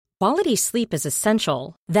Quality sleep is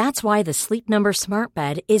essential. That's why the Sleep Number Smart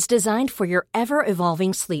Bed is designed for your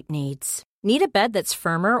ever-evolving sleep needs. Need a bed that's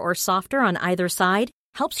firmer or softer on either side?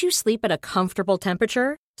 Helps you sleep at a comfortable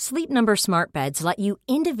temperature? Sleep Number Smart Beds let you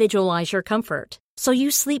individualize your comfort, so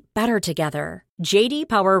you sleep better together. J.D.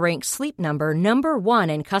 Power ranks Sleep Number number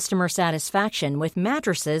 1 in customer satisfaction with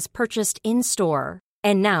mattresses purchased in-store.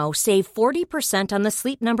 And now, save 40% on the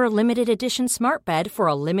Sleep Number Limited Edition Smart Bed for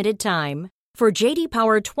a limited time. For J.D.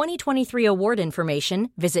 Power 2023 award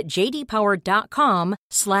information, visit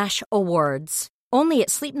jdpower.com/awards. Only at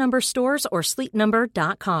Sleep Number stores or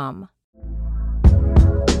sleepnumber.com.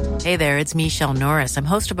 Hey there, it's Michelle Norris. I'm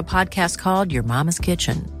host of a podcast called Your Mama's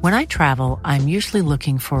Kitchen. When I travel, I'm usually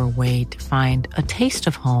looking for a way to find a taste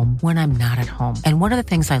of home when I'm not at home. And one of the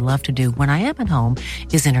things I love to do when I am at home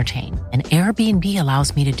is entertain. And Airbnb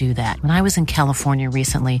allows me to do that. When I was in California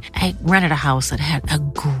recently, I rented a house that had a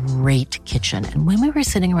great kitchen. And when we were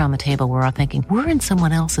sitting around the table, we were all thinking, we're in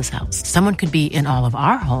someone else's house. Someone could be in all of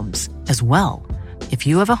our homes as well. If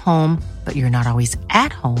you have a home, but you're not always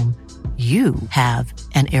at home, you have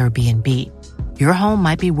an Airbnb. Your home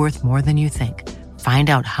might be worth more than you think.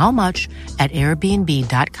 Find out how much at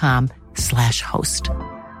airbnb.com/host.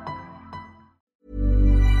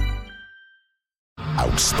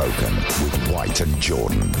 Outspoken with White and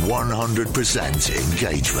Jordan. 100%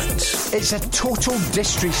 engagement. It's a total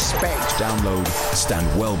disrespect. Download, stand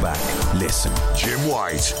well back, listen. Jim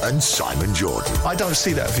White and Simon Jordan. I don't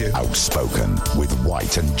see that view. Outspoken with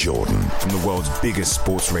White and Jordan. From the world's biggest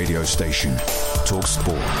sports radio station, Talk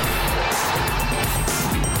Sport.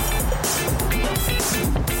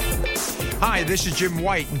 Hi, this is Jim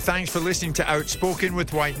White, and thanks for listening to Outspoken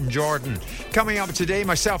with White and Jordan. Coming up today,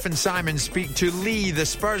 myself and Simon speak to Lee, the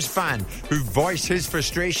Spurs fan, who voiced his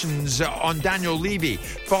frustrations on Daniel Levy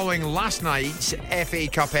following last night's FA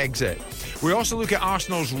Cup exit. We also look at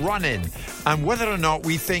Arsenal's run-in and whether or not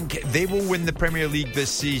we think they will win the Premier League this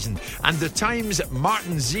season. And The Times'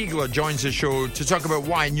 Martin Ziegler joins the show to talk about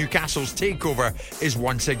why Newcastle's takeover is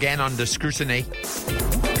once again under scrutiny.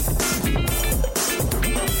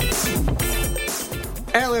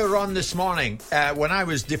 Earlier on this morning, when I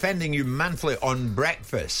was defending you manfully on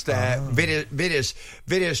breakfast,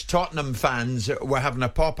 various Tottenham fans were having a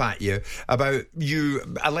pop at you about you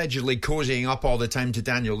allegedly cozying up all the time to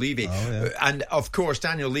Daniel Levy. And, of course,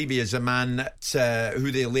 Daniel Levy is a man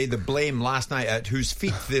who they laid the blame last night at, whose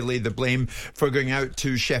feet they laid the blame for going out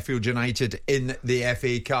to Sheffield United in the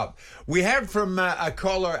FA Cup. We heard from a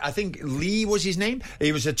caller, I think Lee was his name.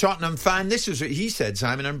 He was a Tottenham fan. This is what he said,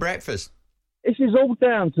 Simon, on breakfast. This is all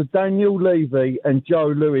down to Daniel Levy and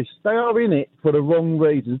Joe Lewis. They are in it for the wrong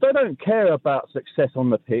reasons. They don't care about success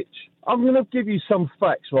on the pitch. I'm going to give you some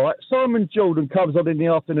facts, right? Simon Jordan comes on in the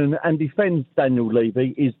afternoon and defends Daniel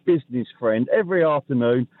Levy, his business friend, every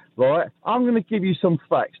afternoon, right? I'm going to give you some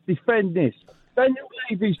facts. Defend this. Daniel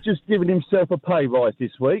Levy's just given himself a pay rise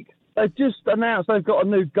this week. They've just announced they've got a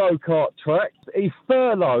new go-kart track. He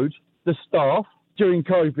furloughed the staff during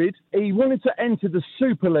COVID. He wanted to enter the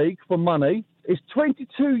Super League for money. It's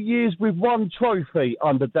 22 years with one trophy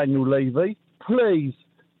under Daniel Levy. Please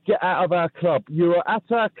get out of our club. You are at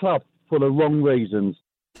our club for the wrong reasons.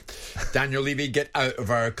 Daniel Levy, get out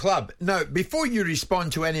of our club. Now, before you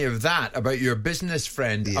respond to any of that about your business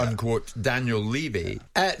friend, unquote, Daniel Levy,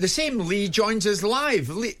 the same Lee joins us live.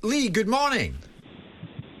 Lee, good morning.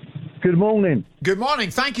 Good morning. Good morning.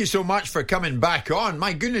 Thank you so much for coming back on.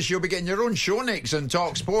 My goodness, you'll be getting your own show next on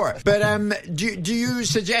Talk Sport. But do you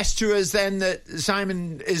suggest to us then that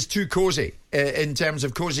Simon is too cosy in terms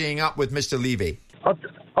of cozying up with Mr. Levy?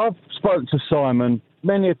 I've spoken to Simon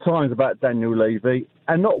many a times about Daniel Levy,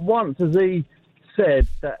 and not once has he said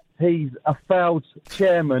that he's a fouled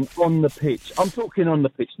chairman on the pitch. I'm talking on the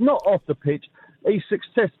pitch, not off the pitch. He's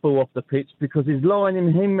successful off the pitch because he's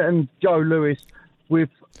lining him and Joe Lewis with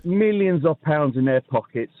millions of pounds in their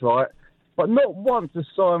pockets, right? But not once has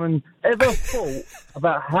Simon ever thought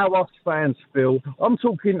about how us fans feel. I'm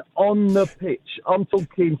talking on the pitch. I'm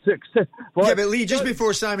talking success. Right? Yeah, but Lee, just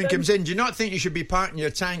before Simon comes in, do you not think you should be parking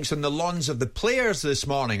your tanks on the lawns of the players this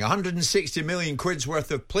morning? 160 million quid's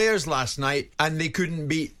worth of players last night, and they couldn't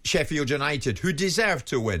beat Sheffield United, who deserved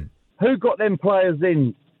to win. Who got them players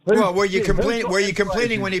in? Were you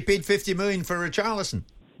complaining when he paid 50 million for Richarlison?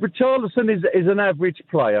 Richarlison is an average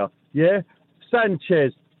player, yeah?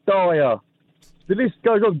 Sanchez, Dyer, the list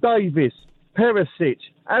goes on, Davis, Perisic,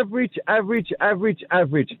 average.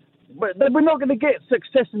 But we're not going to get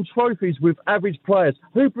success and trophies with average players.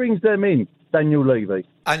 Who brings them in? Daniel Levy.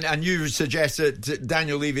 And you suggest that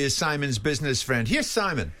Daniel Levy is Simon's business friend. Here's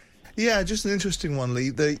Simon. Yeah, just an interesting one,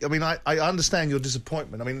 Lee. I understand your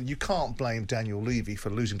disappointment. I mean, you can't blame Daniel Levy for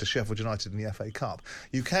losing to Sheffield United in the FA Cup.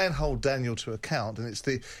 You can hold Daniel to account, and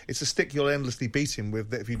it's a stick you'll endlessly beat him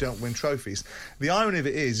with if you don't win trophies. The irony of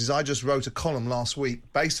it is I just wrote a column last week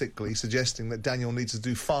basically suggesting that Daniel needs to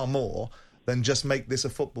do far more than just make this a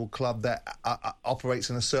football club that operates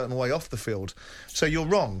in a certain way off the field. So you're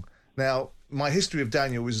wrong. Now, my history of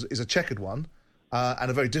Daniel is a checkered one.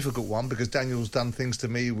 And a very difficult one, because Daniel's done things to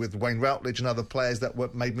me with Wayne Routledge and other players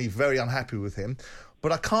that made me very unhappy with him.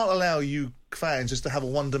 But I can't allow you fans just to have a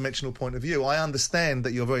one-dimensional point of view. I understand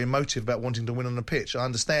that you're very emotive about wanting to win on the pitch. I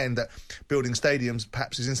understand that building stadiums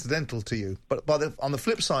perhaps is incidental to you. But on the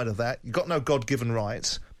flip side of that, you've got no God-given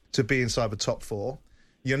rights to be inside the top four.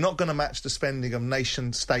 You're not going to match the spending of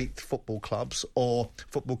nation-state football clubs or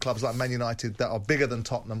football clubs like Man United that are bigger than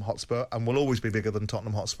Tottenham Hotspur and will always be bigger than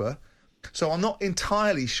Tottenham Hotspur. So I'm not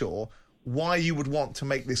entirely sure why you would want to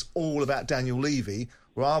make this all about Daniel Levy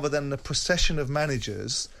rather than the procession of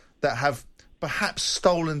managers that have perhaps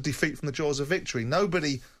stolen defeat from the jaws of victory.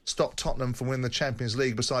 Nobody stopped Tottenham from winning the Champions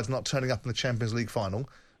League besides not turning up in the Champions League final.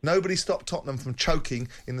 Nobody stopped Tottenham from choking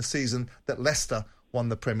in the season that Leicester won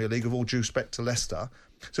the Premier League, with all due respect to Leicester.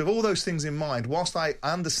 So with all those things in mind, whilst I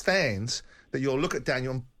understand that you'll look at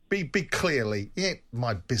Daniel and be clearly, he ain't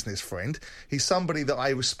my business friend. He's somebody that I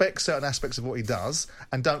respect certain aspects of what he does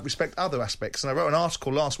and don't respect other aspects. And I wrote an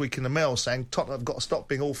article last week in the Mail saying Tottenham have got to stop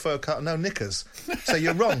being all fur coat and no knickers. So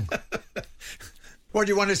you're wrong. What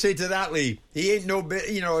do you want to say to that, Lee? He ain't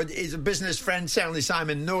he's a business friend. Certainly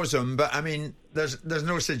Simon knows him, but I mean, there's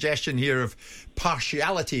no suggestion here of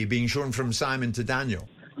partiality being shown from Simon to Daniel.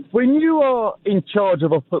 When you are in charge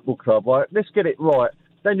of a football club, right, let's get it right.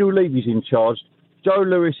 Daniel Levy's in charge. Joe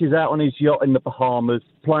Lewis is out on his yacht in the Bahamas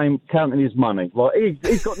counting his money. Right?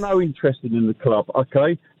 He's got no interest in the club,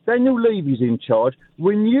 okay? Daniel Levy's in charge.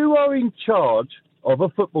 When you are in charge of a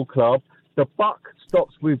football club, the buck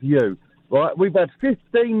stops with you, right? We've had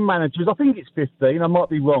 15 managers. I think it's 15. I might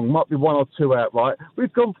be wrong. Might be one or two outright.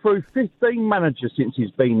 We've gone through 15 managers since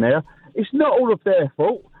he's been there. It's not all of their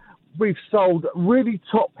fault. We've sold really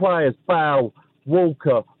top players, Bale,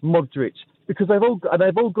 Walker, Modric, because they've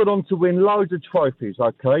all gone on to win loads of trophies,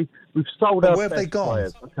 okay? We've sold our best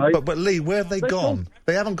players, okay? But Lee, where have they gone?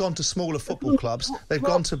 They haven't gone to smaller football clubs. They've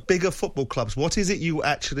gone to bigger football clubs. What is it you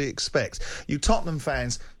actually expect? You Tottenham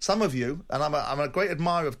fans, some of you, and I'm a great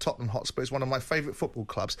admirer of Tottenham Hotspur, it's one of my favourite football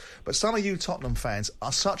clubs, but some of you Tottenham fans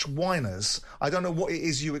are such whiners. I don't know what it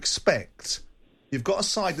is you expect. You've got a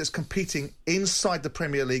side that's competing inside the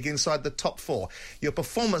Premier League, inside the top four. Your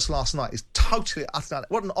performance last night is totally utter.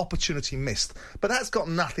 What an opportunity missed. But that's got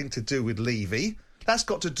nothing to do with Levy. That's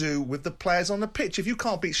got to do with the players on the pitch. If you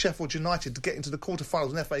can't beat Sheffield United to get into the quarterfinals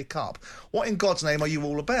in the FA Cup, what in God's name are you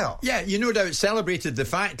all about? Yeah, you no doubt celebrated the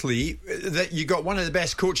fact, Lee, that you got one of the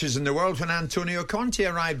best coaches in the world when Antonio Conte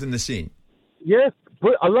arrived in the scene. Yeah,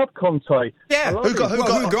 but I love Conte. Yeah, who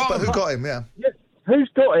got him? Yeah.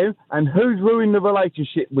 Who's got him and who's ruined the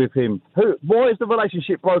relationship with him? Why is the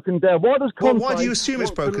relationship broken down? Why does Conte... Well, why do you assume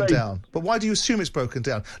it's broken down? But why do you assume it's broken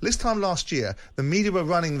down? This time last year, the media were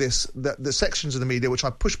running the sections of the media which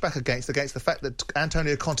I pushed back against the fact that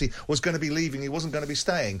Antonio Conte was going to be leaving, he wasn't going to be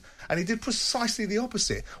staying. And he did precisely the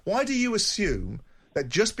opposite. Why do you assume that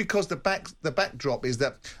just because the backdrop is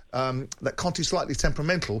that Conte's slightly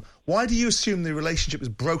temperamental, why do you assume the relationship is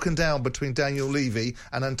broken down between Daniel Levy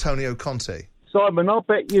and Antonio Conte? Simon, I'll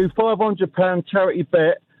bet you £500 charity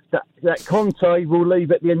bet that Conte will leave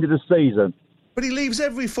at the end of the season. But he leaves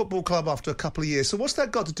every football club after a couple of years, so what's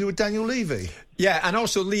that got to do with Daniel Levy? Yeah, and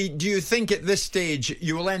also, Lee, do you think at this stage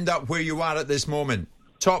you will end up where you are at this moment?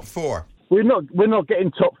 Top four? We're not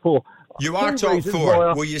getting top four. You are top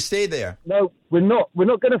four. Will you stay there? No, we're not. We're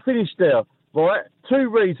not going to finish there, right? Two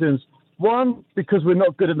reasons. One, because we're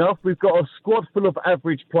not good enough. We've got a squad full of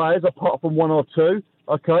average players, apart from one or two,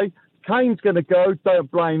 okay? Kane's going to go. Don't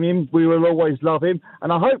blame him. We will always love him.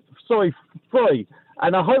 And I hope, three.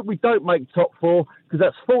 And I hope we don't make top four, because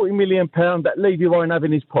that's £40 million that Levy won't have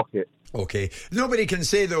in his pocket. OK. Nobody can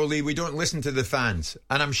say, though, Lee, we don't listen to the fans.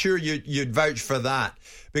 And I'm sure you'd vouch for that.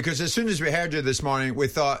 Because as soon as we heard you this morning, we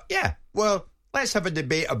thought, yeah, well, let's have a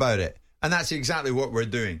debate about it. And that's exactly what we're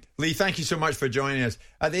doing. Lee, thank you so much for joining us.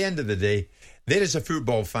 At the end of the day, there is a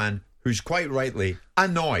football fan who's quite rightly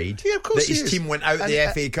annoyed that his team went out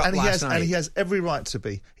the FA Cup last night. And he has every right to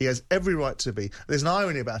be. He has every right to be. There's an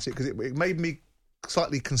irony about it, because it made me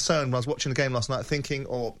slightly concerned when I was watching the game last night, thinking,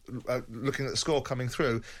 or looking at the score coming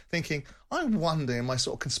through, thinking, I wonder, in my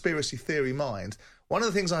sort of conspiracy theory mind, one of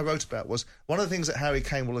the things I wrote about was one of the things that Harry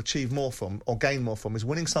Kane will achieve more from, or gain more from, is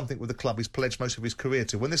winning something with the club he's pledged most of his career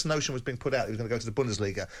to. When this notion was being put out, he was going to go to the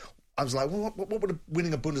Bundesliga, I was like, well, what would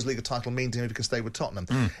winning a Bundesliga title mean to him if he can stay with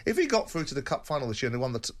Tottenham? If he got through to the Cup final this year and they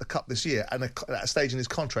won the Cup this year, and at a stage in his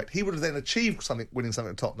contract, he would have then achieved winning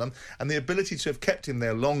something at Tottenham, and the ability to have kept him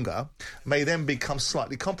there longer may then become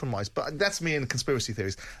slightly compromised. But that's me in conspiracy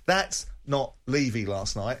theories. That's not Levy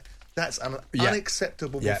last night. That's an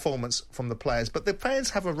unacceptable performance from the players. But the fans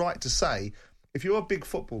have a right to say, if you're a big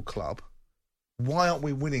football club, why aren't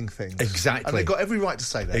we winning things? Exactly. And they've got every right to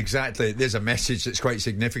say that. Exactly. There's a message that's quite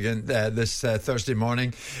significant this Thursday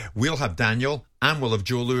morning. We'll have Daniel and we'll have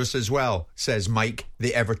Joe Lewis as well, says Mike,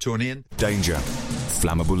 the Evertonian. Danger.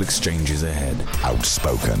 Flammable exchanges ahead.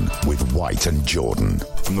 Outspoken with White and Jordan.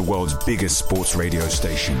 From the world's biggest sports radio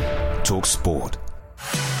station, Talk Sport.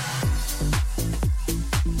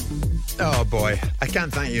 Oh boy, I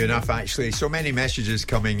can't thank you enough actually. So many messages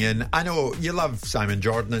coming in. I know you love Simon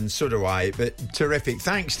Jordan and so do I, but terrific.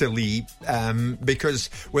 Thanks to Lee,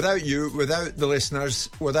 because without you, without the listeners,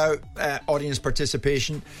 without audience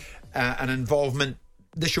participation and involvement,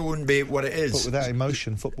 the show wouldn't be what it is. But without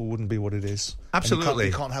emotion, football wouldn't be what it is. Absolutely.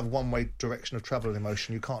 You can't have one-way direction of travel in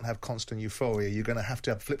emotion. You can't have constant euphoria. You're going to have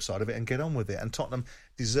the flip side of it and get on with it. And Tottenham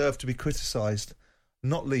deserve to be criticised.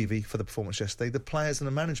 Not Levy for the performance yesterday, the players and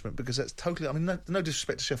the management, because that's totally... I mean, no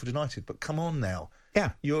disrespect to Sheffield United, but come on now.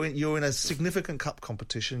 Yeah. You're in a significant cup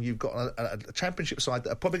competition. You've got a championship side that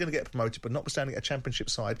are probably going to get promoted, but notwithstanding a championship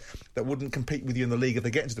side that wouldn't compete with you in the league if they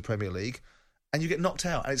get into the Premier League, and you get knocked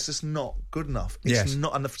out, and it's just not good enough. It's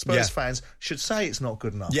not, and the Spurs fans should say it's not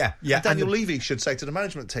good enough. Yeah. And Daniel Levy should say to the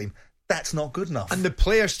management team, that's not good enough. And the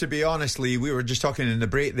players, to be honest, Lee, we were just talking in the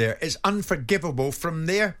break there, it's unforgivable from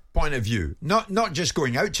their point of view. Not just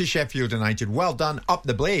going out to Sheffield United, well done, up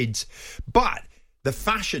the blades, but the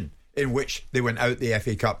fashion in which they went out the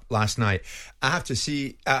FA Cup last night. I have to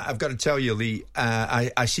see, I've got to tell you, Lee,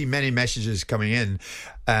 I see many messages coming in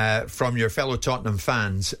from your fellow Tottenham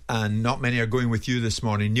fans, and not many are going with you this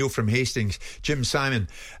morning. Neil from Hastings, Jim Simon,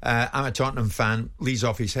 I'm a Tottenham fan. Lee's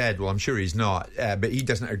off his head. Well, I'm sure he's not, but he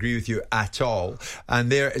doesn't agree with you at all. And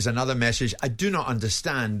there is another message. I do not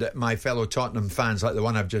understand my fellow Tottenham fans like the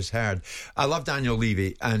one I've just heard. I love Daniel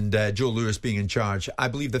Levy and Joe Lewis being in charge. I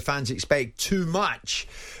believe the fans expect too much,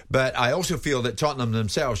 but I also feel that Tottenham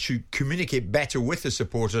themselves should communicate better with the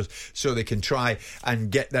supporters so they can try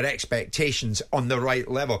and get their expectations on the right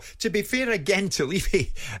level. To be fair again to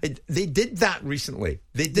Levy, they did that recently.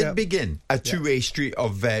 They did begin a two-way street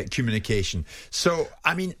of communication. So,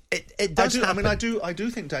 I mean, it does happen. I do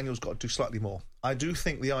think Daniel's got to do slightly more. I do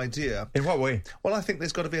think the idea... In what way? Well, I think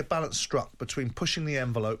there's got to be a balance struck between pushing the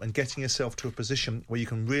envelope and getting yourself to a position where you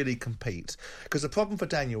can really compete. Because the problem for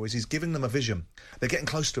Daniel is he's giving them a vision. They're getting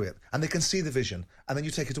close to it, and they can see the vision, and then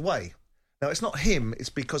you take it away. Now, it's not him, it's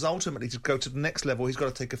because ultimately to go to the next level, he's got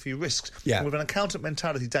to take a few risks. Yeah. And with an accountant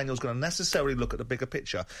mentality, Daniel's going to necessarily look at the bigger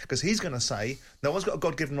picture, because he's going to say, no one's got a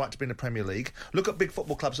God-given right to be in the Premier League. Look at big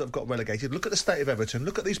football clubs that have got relegated. Look at the state of Everton.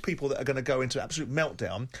 Look at these people that are going to go into absolute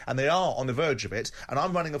meltdown, and they are on the verge of it. And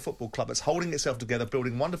I'm running a football club that's holding itself together,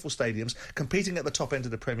 building wonderful stadiums, competing at the top end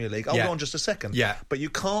of the Premier League. Hold on just a second. Yeah. But you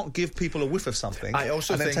can't give people a whiff of something and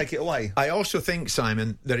then take it away. I also think,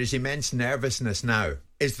 Simon, there is immense nervousness now,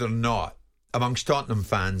 is there not, amongst Tottenham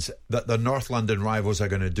fans, that the North London rivals are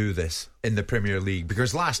going to do this in the Premier League.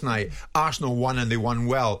 Because last night, Arsenal won and they won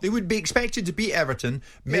well. They would be expected to beat Everton,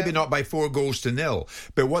 maybe not by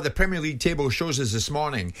 4-0. But what the Premier League table shows us this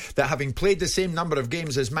morning, that having played the same number of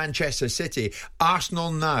games as Manchester City,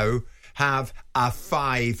 Arsenal now have a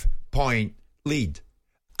 5-point lead.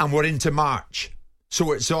 And we're into March.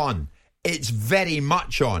 So it's on. It's very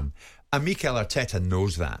much on. And Mikel Arteta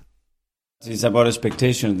knows that. It's about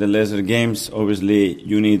expectations. The lesser games, obviously,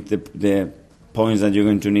 you need the points that you're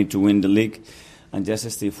going to need to win the league, and just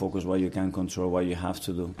stay focused what you can control, what you have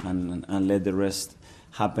to do, and let the rest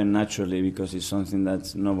happen naturally, because it's something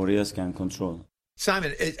that nobody else can control.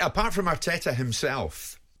 Simon, apart from Arteta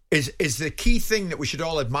himself, is the key thing that we should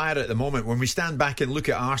all admire at the moment when we stand back and look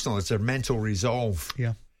at Arsenal is their mental resolve.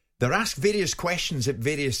 Yeah. They're asked various questions at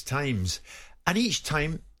various times, and each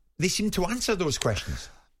time they seem to answer those questions.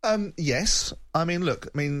 Yes. I mean,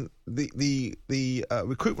 look, the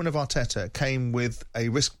recruitment of Arteta came with a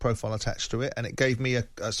risk profile attached to it, and it gave me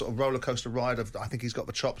a sort of roller coaster ride of, I think he's got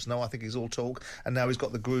the chops, no, I think he's all talk, and now he's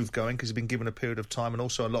got the groove going because he's been given a period of time and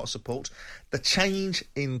also a lot of support. The change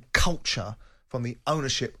in culture from the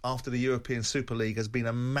ownership after the European Super League has been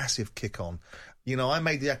a massive kick on. You know, I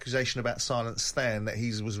made the accusation about Silent Stan that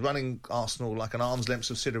he was running Arsenal like an arm's length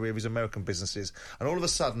subsidiary of his American businesses, and all of a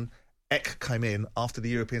sudden Eck came in after the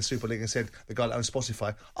European Super League and said, the guy that owns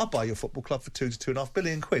Spotify, I'll buy your football club for £2 to £2.5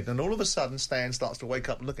 billion. And all of a sudden, Stan starts to wake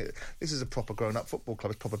up and look at it. This is a proper grown-up football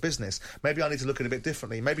club. It's proper business. Maybe I need to look at it a bit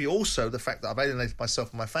differently. Maybe also the fact that I've alienated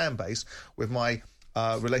myself and my fan base with my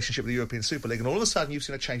relationship with the European Super League, and all of a sudden you've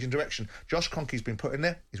seen a change in direction. Josh Kroenke's been put in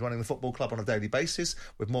there. He's running the football club on a daily basis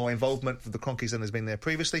with more involvement for the Kroenkes than has been there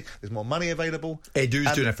previously. There's more money available. Edu's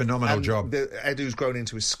doing a phenomenal job. Edu's grown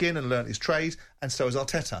into his skin and learnt his trade, and so has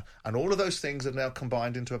Arteta. And all of those things are now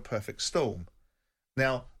combined into a perfect storm.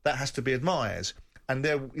 Now, that has to be admired. And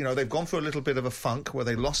they've gone through a little bit of a funk where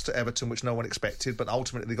they lost to Everton, which no one expected, but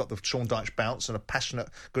ultimately they got the Sean Dyche bounce and a passionate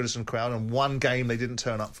Goodison crowd, and one game they didn't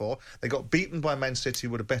turn up for. They got beaten by Man City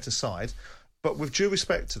with a better side. But with due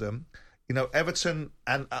respect to them, Everton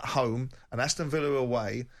and at home and Aston Villa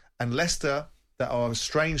away and Leicester, that are a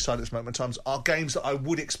strange side at this moment in time, are games that I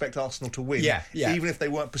would expect Arsenal to win, even if they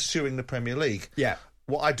weren't pursuing the Premier League. Yeah.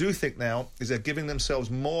 What I do think now is they're giving themselves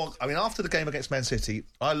more... I mean, after the game against Man City,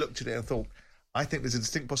 I looked at it and thought, I think there's a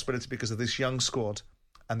distinct possibility because of this young squad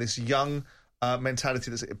and this young mentality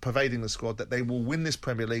that's pervading the squad that they will win this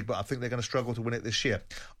Premier League, but I think they're going to struggle to win it this year.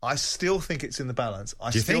 I still think it's in the balance.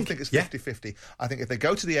 I still think it's 50-50. I think if they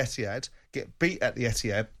go to the Etihad, get beat at the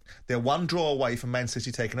Etihad, they're one draw away from Man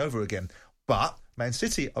City taking over again. But Man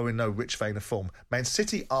City are in no rich vein of form. Man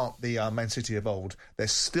City aren't the Man City of old. They're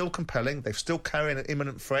still compelling. They're still carrying an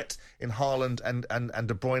imminent threat in Haaland and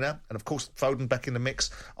De Bruyne. And, of course, Foden back in the mix,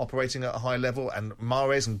 operating at a high level. And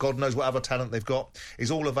Mahrez and God knows what other talent they've got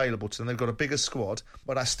is all available to them. They've got a bigger squad.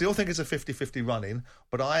 But I still think it's a 50-50 run-in.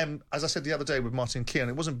 But I am, as I said the other day with Martin Keown,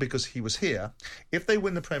 it wasn't because he was here. If they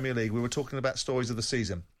win the Premier League, we were talking about stories of the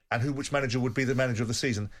season and which manager would be the manager of the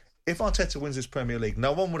season. If Arteta wins this Premier League,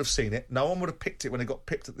 no one would have seen it. No one would have picked it when they got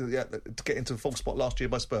picked to get into the fourth spot last year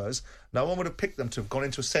by Spurs. No one would have picked them to have gone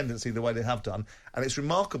into ascendancy the way they have done. And it's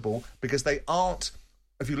remarkable because they aren't...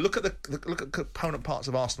 If you look at the component parts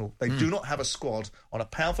of Arsenal, they do not have a squad on a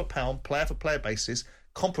pound-for-pound, player-for-player basis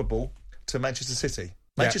comparable to Manchester City.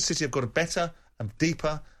 Manchester City have got a better and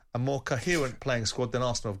deeper and more coherent playing squad than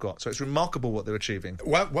Arsenal have got. So it's remarkable what they're achieving.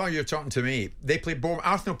 Well, while you're talking to me, they play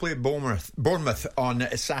Arsenal played Bournemouth on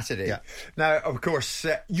Saturday. Yeah. Now, of course,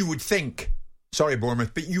 you would think... Sorry,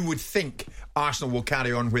 Bournemouth, but you would think Arsenal will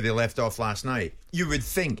carry on where they left off last night. You would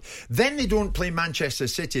think. Then they don't play Manchester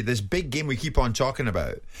City, this big game we keep on talking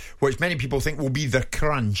about, which many people think will be the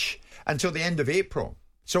crunch, until the end of April.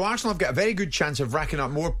 So Arsenal have got a very good chance of racking up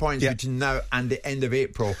more points between now and the end of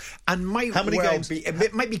April, and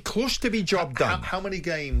it might be close to be job done. How many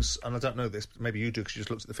games, and I don't know this, maybe you do because you just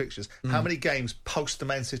looked at the fixtures, how many games post the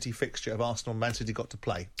Man City fixture have Arsenal and Man City got to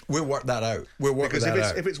play? We'll work that out. Because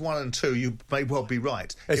if it's 1 and 2, you may well be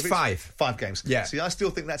right. It's 5. 5 games. Yeah. See, I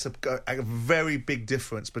still think that's a very big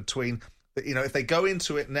difference between, if they go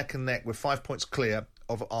into it neck and neck with 5 points clear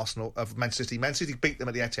of Arsenal, of Man City. Man City beat them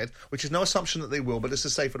at the Etihad, which is no assumption that they will, but let's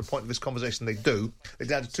just say for the point of this conversation they do. They're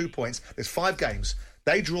down to 2 points. There's 5 games.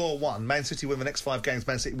 They draw 1. Man City win the next 5 games.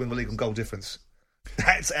 Man City win the league on goal difference.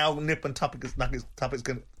 That's how nip and tuck it's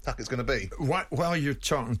going to be. While you're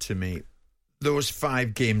talking to me, those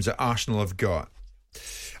 5 games that Arsenal have got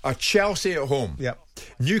are Chelsea at home,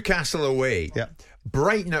 Newcastle away,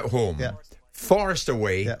 Brighton at home, Forest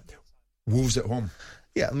away, Wolves at home.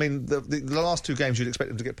 Yeah, I mean, the last 2 games you'd expect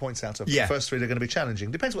them to get points out of. The first 3 they're going to be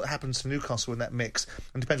challenging. Depends what happens to Newcastle in that mix,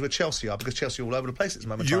 and depends where Chelsea are, because Chelsea are all over the place at this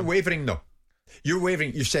moment. You're wavering, though. You're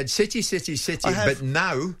wavering. You said City, but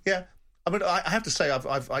now... Yeah. I mean, I have to say,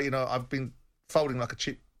 I've been folding like a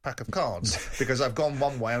cheap pack of cards because I've gone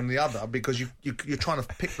one way and the other, because you're trying to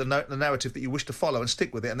pick the narrative that you wish to follow and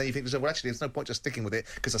stick with it, and then you think, well, actually, there's no point just sticking with it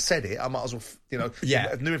because I said it. I might as well,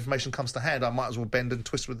 if new information comes to hand, I might as well bend and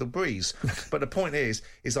twist with the breeze. But the point is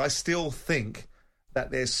I still think that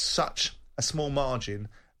there's such a small margin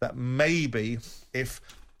that maybe if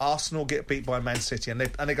Arsenal get beat by Man City and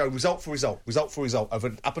they go result for result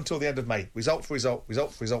up until the end of May, result for result,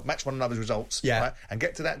 match one another's results, right, and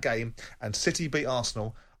get to that game and City beat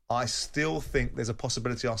Arsenal, I still think there's a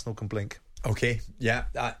possibility Arsenal can blink. Okay, yeah.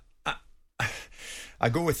 I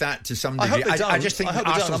go with that to some degree. I just think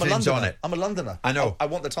Arsenal's name's on it. I'm a Londoner. I know. I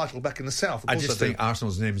want the title back in the south. I just think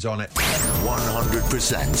Arsenal's name's on it.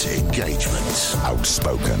 100% engagement.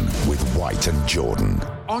 Outspoken with White and Jordan.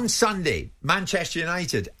 On Sunday, Manchester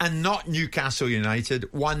United and not Newcastle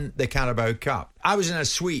United won the Carabao Cup. I was in a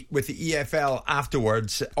suite with the EFL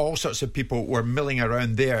afterwards. All sorts of people were milling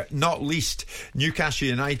around there, not least Newcastle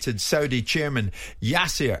United Saudi chairman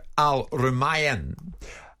Yasser Al-Rumayyan.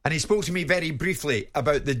 And he spoke to me very briefly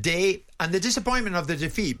about the day and the disappointment of the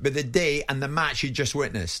defeat, but the day and the match he just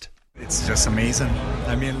witnessed. It's just amazing.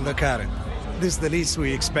 I mean, look at it. this is the least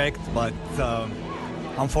we expect, but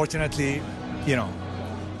unfortunately,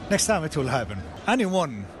 next time it will happen.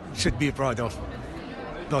 Anyone should be proud of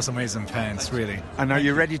those amazing fans, really. And are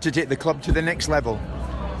you ready to take the club to the next level?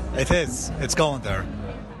 It is. It's gone there.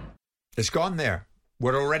 It's gone there.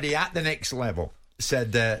 We're already at the next level,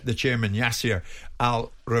 said the chairman, Yasser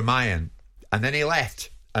Al-Rumayyan. And then he left,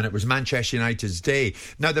 and it was Manchester United's day.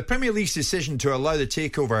 Now, the Premier League's decision to allow the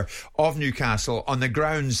takeover of Newcastle on the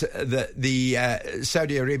grounds that the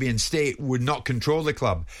Saudi Arabian state would not control the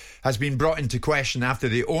club has been brought into question after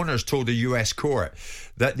the owners told a US court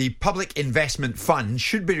that the Public Investment Fund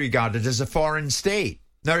should be regarded as a foreign state.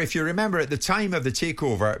 Now, if you remember, at the time of the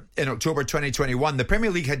takeover in October 2021, the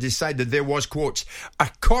Premier League had decided there was, quote, a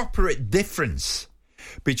corporate difference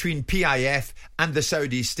between PIF and the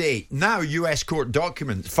Saudi state. Now, US court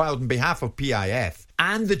documents filed on behalf of PIF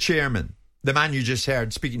and the chairman, the man you just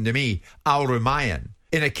heard speaking to me, Al-Rumayyan,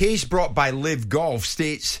 in a case brought by Live Golf,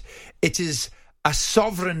 states it is a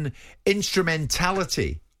sovereign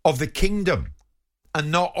instrumentality of the kingdom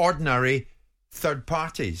and not ordinary third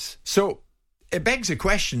parties. So it begs the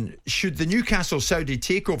question, should the Newcastle Saudi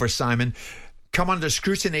takeover, Simon, come under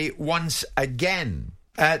scrutiny once again?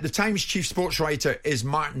 The Times chief sports writer is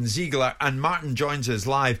Martin Ziegler, and Martin joins us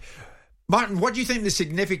live. Martin, what do you think the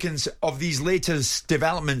significance of these latest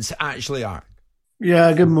developments actually are?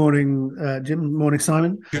 Yeah, good morning, Jim. Morning,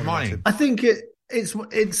 Simon. Good morning. I think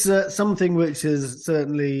it's something which has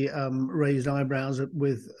certainly raised eyebrows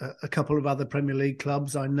with a couple of other Premier League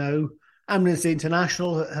clubs I know. Amnesty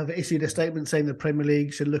International have issued a statement saying the Premier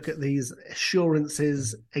League should look at these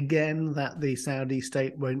assurances again that the Saudi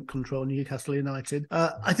state won't control Newcastle United.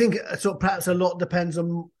 I think perhaps a lot depends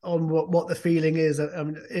on what the feeling is. I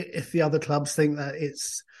mean, if the other clubs think that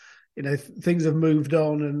it's, things have moved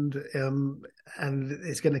on and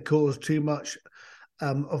it's going to cause too much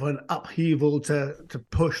of an upheaval to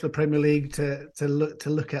push the Premier League to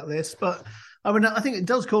look at this, but. I mean, I think it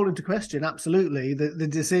does call into question, absolutely, the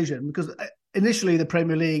decision, because initially the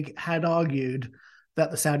Premier League had argued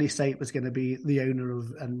that the Saudi state was going to be the owner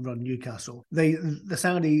of and run Newcastle. The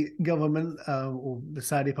Saudi government or the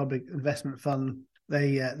Saudi Public Investment Fund,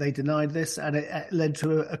 they denied this, and it led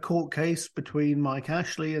to a court case between Mike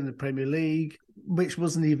Ashley and the Premier League, which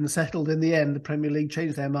wasn't even settled in the end. The Premier League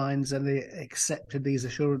changed their minds and they accepted these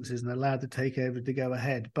assurances and allowed the takeover to go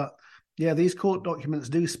ahead. But yeah, these court documents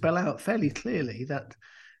do spell out fairly clearly that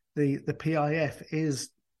the PIF is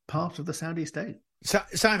part of the Saudi state.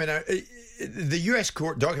 Simon, the US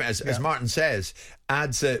court document, as Martin says,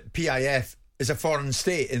 adds that PIF is a foreign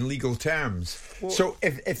state in legal terms. Well, so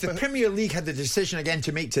if the Premier League had the decision again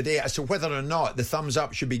to make today as to whether or not the thumbs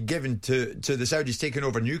up should be given to the Saudis taking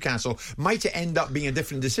over Newcastle, might it end up being a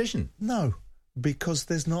different decision? No, because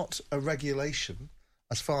there's not a regulation,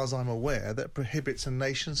 as far as I'm aware, that prohibits a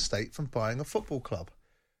nation state from buying a football club.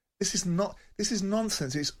 This is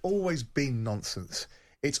nonsense. It's always been nonsense.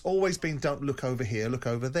 It's always been, don't look over here, look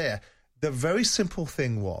over there. The very simple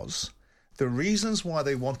thing was, the reasons why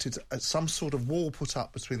they wanted some sort of wall put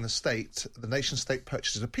up between the nation-state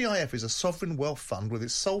purchases. The PIF is a sovereign wealth fund with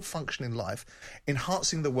its sole function in life,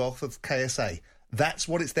 enhancing the wealth of KSA. That's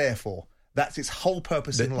what it's there for. That's its whole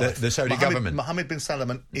purpose in life. The Saudi government. Mohammed bin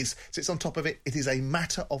Salman sits on top of it. It is a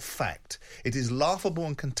matter of fact. It is laughable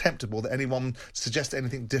and contemptible that anyone suggests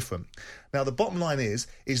anything different. Now, the bottom line is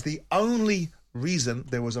the only reason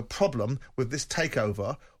there was a problem with this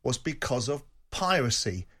takeover was because of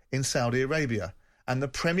piracy in Saudi Arabia. And the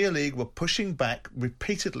Premier League were pushing back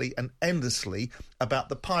repeatedly and endlessly about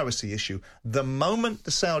the piracy issue. The moment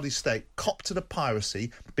the Saudi state copped to the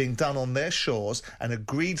piracy being done on their shores and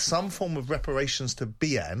agreed some form of reparations to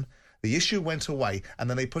Bian, the issue went away. And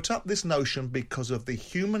then they put up this notion because of the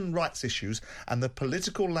human rights issues and the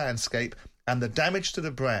political landscape and the damage to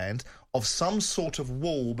the brand of some sort of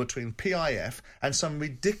wall between PIF and some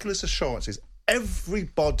ridiculous assurances.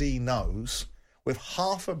 Everybody knows with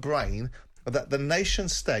half a brain that the nation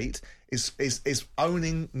state is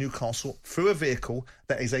owning Newcastle through a vehicle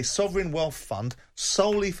that is a sovereign wealth fund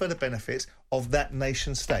solely for the benefit of that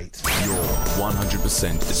nation state. Your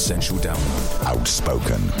 100% essential download.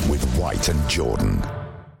 Outspoken with White and Jordan.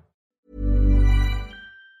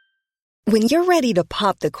 When you're ready to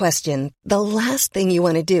pop the question, the last thing you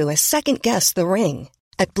want to do is second-guess the ring.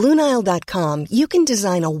 At BlueNile.com, you can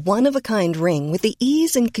design a one-of-a-kind ring with the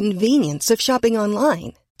ease and convenience of shopping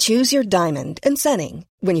online. Choose your diamond and setting.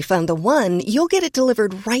 When you find the one, you'll get it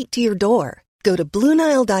delivered right to your door. Go to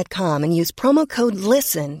BlueNile.com and use promo code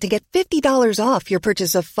LISTEN to get $50 off your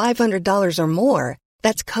purchase of $500 or more.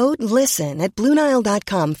 That's code LISTEN at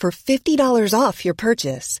BlueNile.com for $50 off your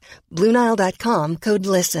purchase. BlueNile.com, code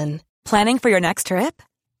LISTEN. Planning for your next trip?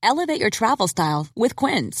 Elevate your travel style with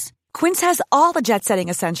Quince. Quince has all the jet-setting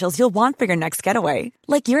essentials you'll want for your next getaway,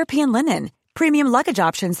 like European linen, premium luggage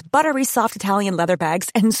options, buttery soft Italian leather bags,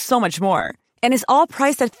 and so much more. And is all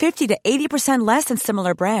priced at 50 to 80% less than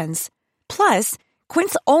similar brands. Plus,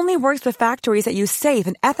 Quince only works with factories that use safe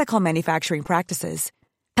and ethical manufacturing practices.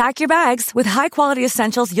 Pack your bags with high-quality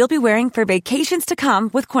essentials you'll be wearing for vacations to come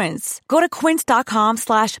with Quince. Go to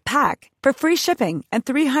quince.com/pack for free shipping and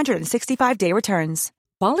 365-day returns.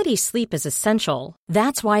 Quality sleep is essential.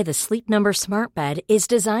 That's why the Sleep Number Smart Bed is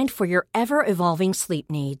designed for your ever-evolving sleep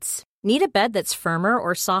needs. Need a bed that's firmer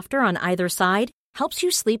or softer on either side? Helps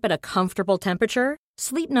you sleep at a comfortable temperature?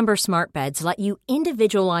 Sleep Number Smart Beds let you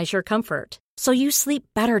individualize your comfort, so you sleep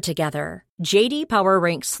better together. J.D. Power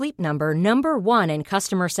ranks Sleep Number number 1 in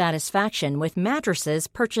customer satisfaction with mattresses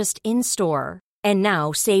purchased in-store. And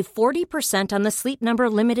now, save 40% on the Sleep Number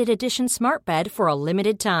Limited Edition Smart Bed for a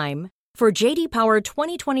limited time. For J.D. Power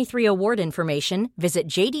 2023 award information, visit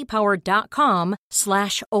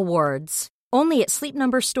jdpower.com/awards. Only at Sleep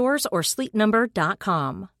Number stores or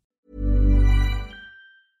sleepnumber.com.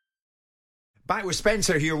 Back with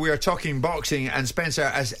Spencer here. We are talking boxing, and Spencer,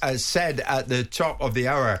 as said at the top of the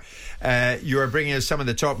hour, you are bringing us some of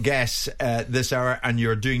the top guests this hour, and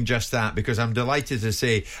you're doing just that, because I'm delighted to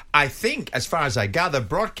say, I think, as far as I gather,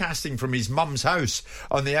 broadcasting from his mum's house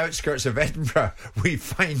on the outskirts of Edinburgh, we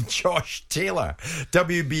find Josh Taylor,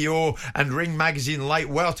 WBO and Ring Magazine light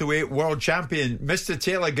welterweight world champion. Mr.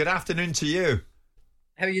 Taylor, good afternoon to you.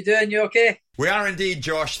 How are you doing? You okay? We are indeed,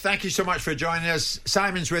 Josh. Thank you so much for joining us.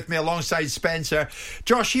 Simon's with me alongside Spencer.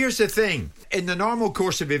 Josh, here's the thing. In the normal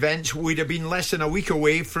course of events, we'd have been less than a week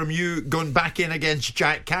away from you going back in against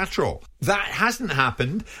Jack Catterall. That hasn't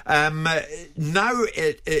happened. Now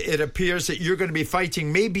it appears that you're going to be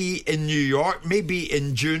fighting maybe in New York, maybe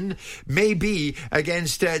in June, maybe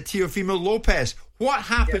against Teofimo Lopez. What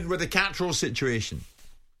happened with the Catterall situation?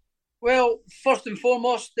 Well, first and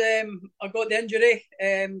foremost, I got the injury,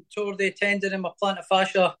 tore the tendon in my plantar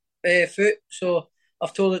fascia foot. So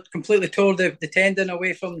I've completely tore the tendon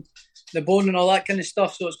away from the bone and all that kind of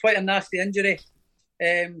stuff. So it's quite a nasty injury.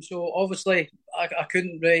 So obviously I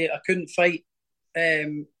couldn't fight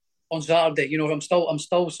on Saturday. You know, I'm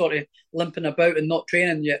still sort of limping about and not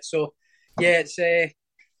training yet. So yeah, it's a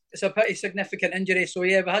pretty significant injury. So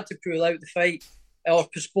yeah, we had to pull out the fight or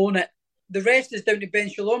postpone it. The rest is down to Ben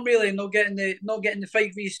Shalom, really, not getting the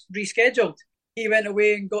fight rescheduled. He went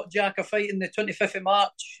away and got Jack a fight on the 25th of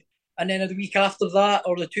March, and then the week after that,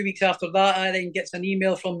 or the 2 weeks after that, I then gets an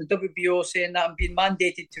email from the WBO saying that I'm being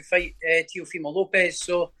mandated to fight Teofimo Lopez.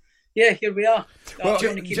 So, yeah, here we are. Well,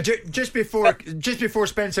 just before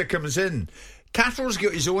Spencer comes in, Catterall's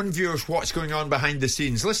got his own view of what's going on behind the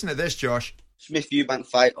scenes. Listen to this, Josh. Smith Eubank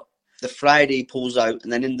fight, the Friday he pulls out,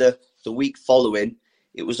 and then in the week following,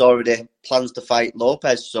 it was already plans to fight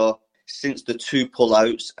Lopez. So since the 2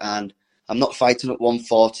 pullouts, and I'm not fighting at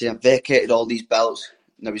 140, I've vacated all these belts.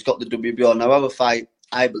 Now he's got the WBO. Now our fight,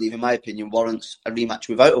 I believe, in my opinion, warrants a rematch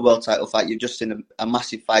without a world title fight. You've just seen a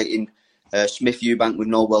massive fight in Smith Eubank with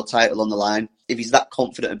no world title on the line. If he's that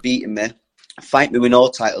confident of beating me, fight me with no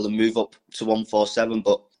title and move up to 147.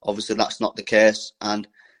 But obviously that's not the case. And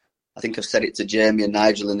I think I've said it to Jamie and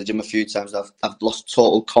Nigel in the gym a few times. I've lost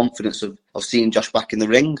total confidence of seeing Josh back in the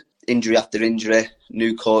ring. Injury after injury,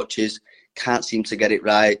 new coaches, can't seem to get it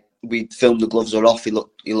right. We filmed the gloves are off. He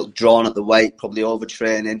looked drawn at the weight, probably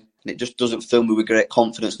overtraining. And it just doesn't fill me with great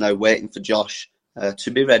confidence now, waiting for Josh to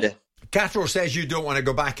be ready. Catterall says you don't want to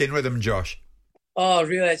go back in with him, Josh. Oh,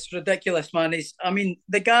 really? It's ridiculous, man.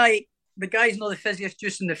 The guy's not the fizziest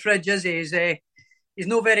juice in the fridge, is he? He's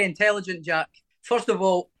not very intelligent, Jack. First of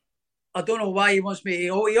all, I don't know why he wants me. He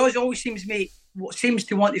always seems to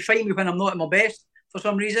want to fight me when I'm not at my best for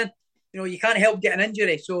some reason. You know, you can't help getting an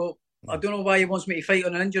injury. So I don't know why he wants me to fight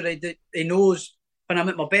on an injury that he knows when I'm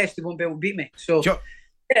at my best he won't be able to beat me. So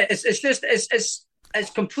yeah, it's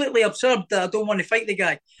completely absurd that I don't want to fight the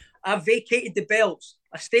guy. I vacated the belts.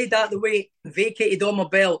 I stayed out the weight, vacated all my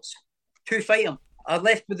belts to fight him. I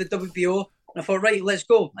left with the WBO. And I thought, right, let's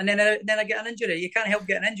go. And then I get an injury. You can't help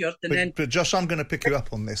getting injured. But Josh, I'm going to pick you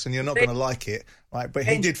up on this, and you're not going to like it, right? But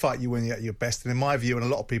he did fight you when you're at your best, and in my view, and a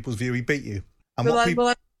lot of people's view, he beat you. And what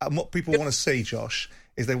people want to see, Josh,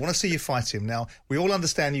 is they want to see you fight him. Now, we all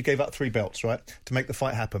understand you gave up 3 belts, right, to make the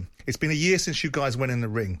fight happen. It's been a year since you guys went in the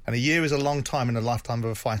ring, and a year is a long time in the lifetime of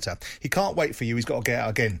a fighter. He can't wait for you. He's got to get out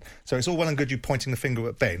again. So it's all well and good you pointing the finger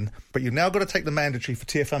at Ben, but you've now got to take the mandatory for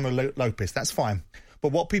Teofimo Lopez. That's fine.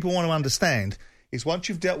 But what people want to understand is once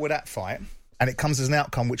you've dealt with that fight, and it comes as an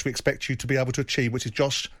outcome which we expect you to be able to achieve, which is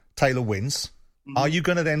Josh Taylor wins, are you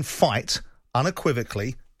going to then fight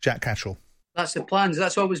unequivocally Jack Catterall? That's the plans.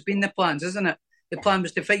 That's always been the plans, isn't it? The plan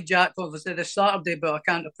was to fight Jack, obviously, this Saturday, but I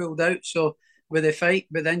can't have pulled out. So with the fight,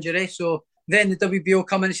 with the injury. So then the WBO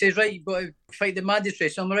come in and says, right, you've got to fight the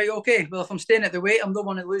magistrate. So I'm like, okay, well, if I'm staying at the weight, I'm not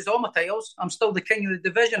going to lose all my titles. I'm still the king of the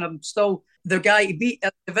division. I'm still the guy to beat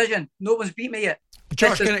at the division. No one's beat me yet.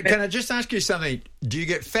 Josh, can I just ask you something? Do you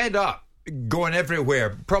get fed up going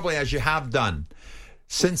everywhere, probably as you have done,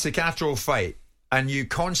 since the Catterall fight, and you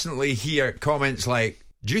constantly hear comments like,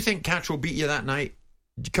 do you think Catterall beat you that night?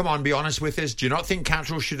 Come on, be honest with us. Do you not think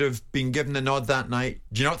Catterall should have been given the nod that night?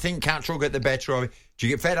 Do you not think Catterall got the better of it? Do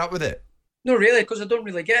you get fed up with it? No, really, because I don't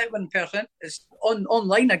really get it in person. It's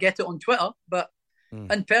online, I get it on Twitter, but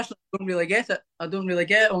in person, I don't really get it. I don't really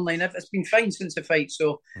get it online. It's been fine since the fight.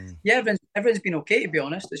 So, yeah, everyone's been okay, to be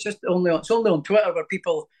honest. It's just only on Twitter where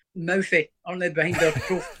people mouthy, aren't they, behind their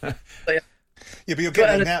profile? Yeah, but you're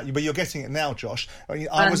getting it now. But you're getting it now, Josh.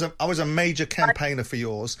 I was a major campaigner for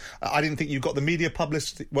yours. I didn't think you got the media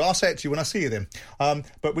publicity. Well, I'll say it to you when I see you then.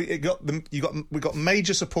 But we got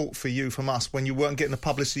major support for you from us when you weren't getting the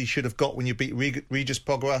publicity you should have got when you beat Regis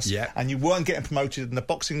Progress, and you weren't getting promoted, and the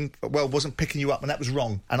boxing world wasn't picking you up, and that was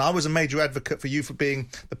wrong. And I was a major advocate for you for being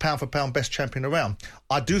the pound for pound best champion around.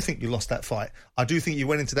 I do think you lost that fight. I do think you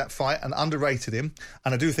went into that fight and underrated him,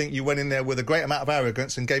 and I do think you went in there with a great amount of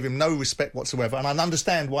arrogance and gave him no respect whatsoever. And I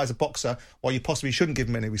understand why, as a boxer, why you possibly shouldn't give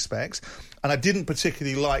him any respects. And I didn't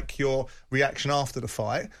particularly like your reaction after the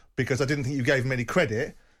fight because I didn't think you gave him any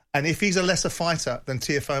credit. And if he's a lesser fighter than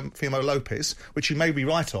Teofimo Lopez, which you may be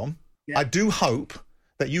right on, I do hope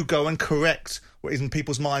that you go and correct what is in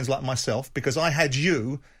people's minds like myself, because I had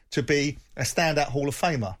you to be a standout Hall of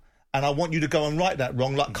Famer. And I want you to go and right that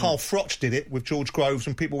wrong, like Carl Froch did it with George Groves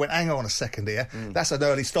when people went, hang on a second here, that's an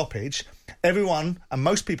early stoppage. Everyone, and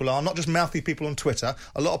most people are, not just mouthy people on Twitter,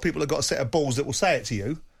 a lot of people have got a set of balls that will say it to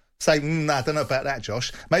you. Say, nah, I don't know about that,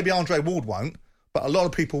 Josh. Maybe Andre Ward won't, but a lot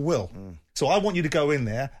of people will. So I want you to go in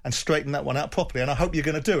there and straighten that one out properly, and I hope you're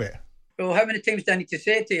going to do it. Well, how many times do I need to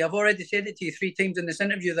say it to you? I've already said it to you 3 times in this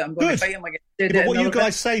interview that I'm going to fight him again. But what you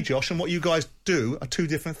guys say, Josh, and what you guys do are two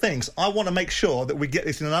different things. I want to make sure that we get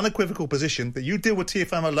this in an unequivocal position, that you deal with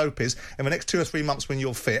Teofimo Lopez in the next 2 or 3 months when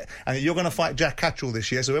you're fit, and that you're going to fight Jack Catterall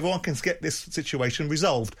this year, so everyone can get this situation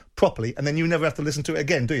resolved properly, and then you never have to listen to it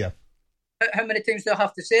again, do you? How many times do I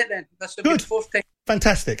have to say it then? That's the 4th time.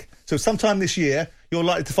 Fantastic. So sometime this year, you're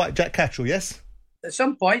likely to fight Jack Catterall, yes? At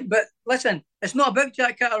some point, but listen, it's not about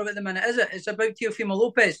Jack Catterall at the minute, is it? It's about Teofimo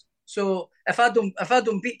Lopez. So if I don't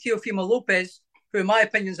beat Teofimo Lopez, who in my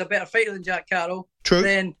opinion is a better fighter than Jack Catterall,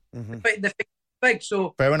 then the fight is big.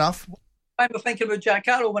 So fair enough. I'm thinking about Jack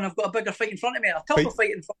Catterall when I've got a bigger fight in front of me, a tougher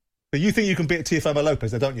fight in front of me. But you think you can beat Teofimo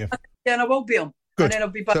Lopez, don't you? Yeah, and I will beat him. Good. And then I'll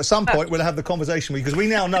be back. So at some point we'll have the conversation because we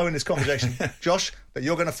now know in this conversation, Josh, that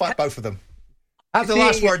you're going to fight both of them. Have the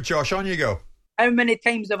last word, Josh. On you go. How many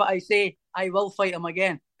times have I said I will fight him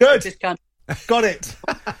again? Good. I just can't. Got it.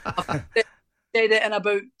 I've said it in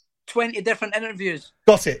about 20 different interviews.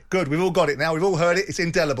 Got it. Good. We've all got it now. We've all heard it. It's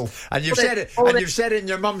indelible. And you've said it. And you've said it in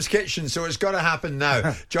your mum's kitchen, so it's got to happen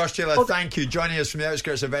now. Josh Taylor, thank you. Joining us from the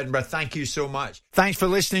outskirts of Edinburgh. Thank you so much. Thanks for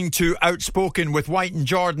listening to Outspoken with White and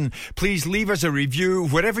Jordan. Please leave us a review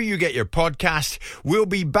wherever you get your podcast. We'll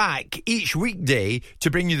be back each weekday to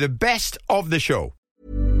bring you the best of the show.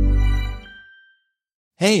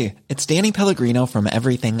 Hey, it's Danny Pellegrino from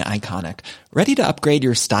Everything Iconic. Ready to upgrade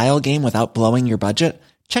your style game without blowing your budget?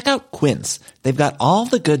 Check out Quince. They've got all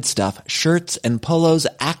the good stuff, shirts and polos,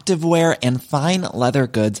 activewear, and fine leather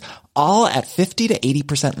goods, all at 50 to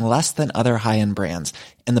 80% less than other high-end brands.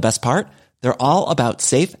 And the best part? They're all about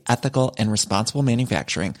safe, ethical, and responsible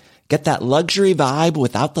manufacturing. Get that luxury vibe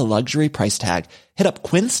without the luxury price tag. Hit up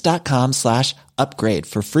quince.com/upgrade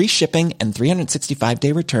for free shipping and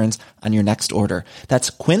 365-day returns on your next order. That's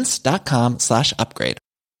quince.com/upgrade.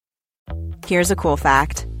 Here's a cool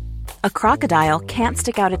fact. A crocodile can't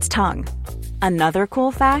stick out its tongue. Another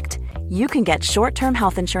cool fact, you can get short-term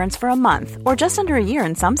health insurance for a month or just under a year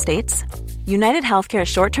in some states. United Healthcare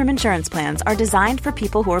short-term insurance plans are designed for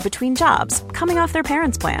people who are between jobs, coming off their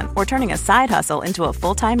parents' plan, or turning a side hustle into a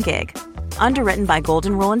full-time gig. Underwritten by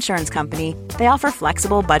Golden Rule Insurance Company, they offer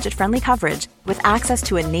flexible, budget-friendly coverage with access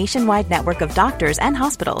to a nationwide network of doctors and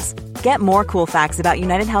hospitals. Get more cool facts about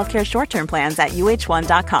United Healthcare short-term plans at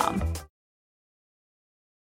uh1.com.